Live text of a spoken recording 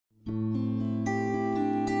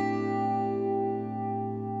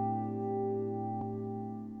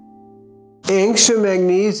Angstrom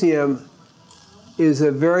magnesium is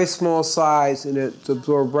a very small size, and it's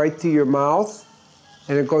absorbed right through your mouth,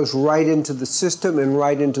 and it goes right into the system and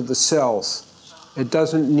right into the cells. It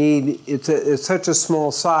doesn't need, it's such a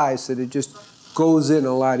small size that it just goes in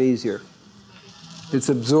a lot easier. It's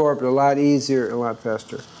absorbed a lot easier and a lot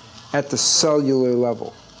faster at the cellular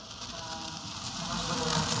level.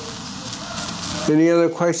 Any other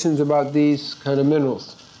questions about these kind of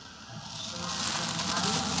minerals?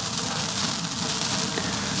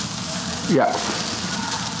 Yeah.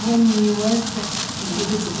 When you work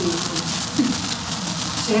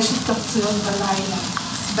שיש התכווצויות בלילה.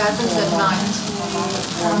 Spasms at night.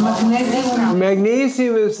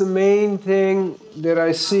 Magnesium is the main thing that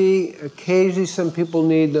I see. Occasionally some people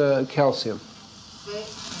need calcium.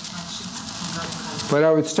 But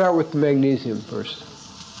I would start with the magnesium first.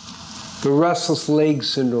 The restless leg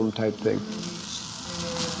syndrome type thing.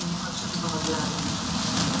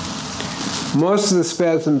 Most of the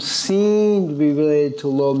spasms seem to be related to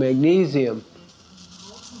low magnesium,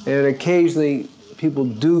 and occasionally people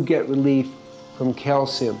do get relief from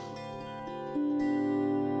calcium.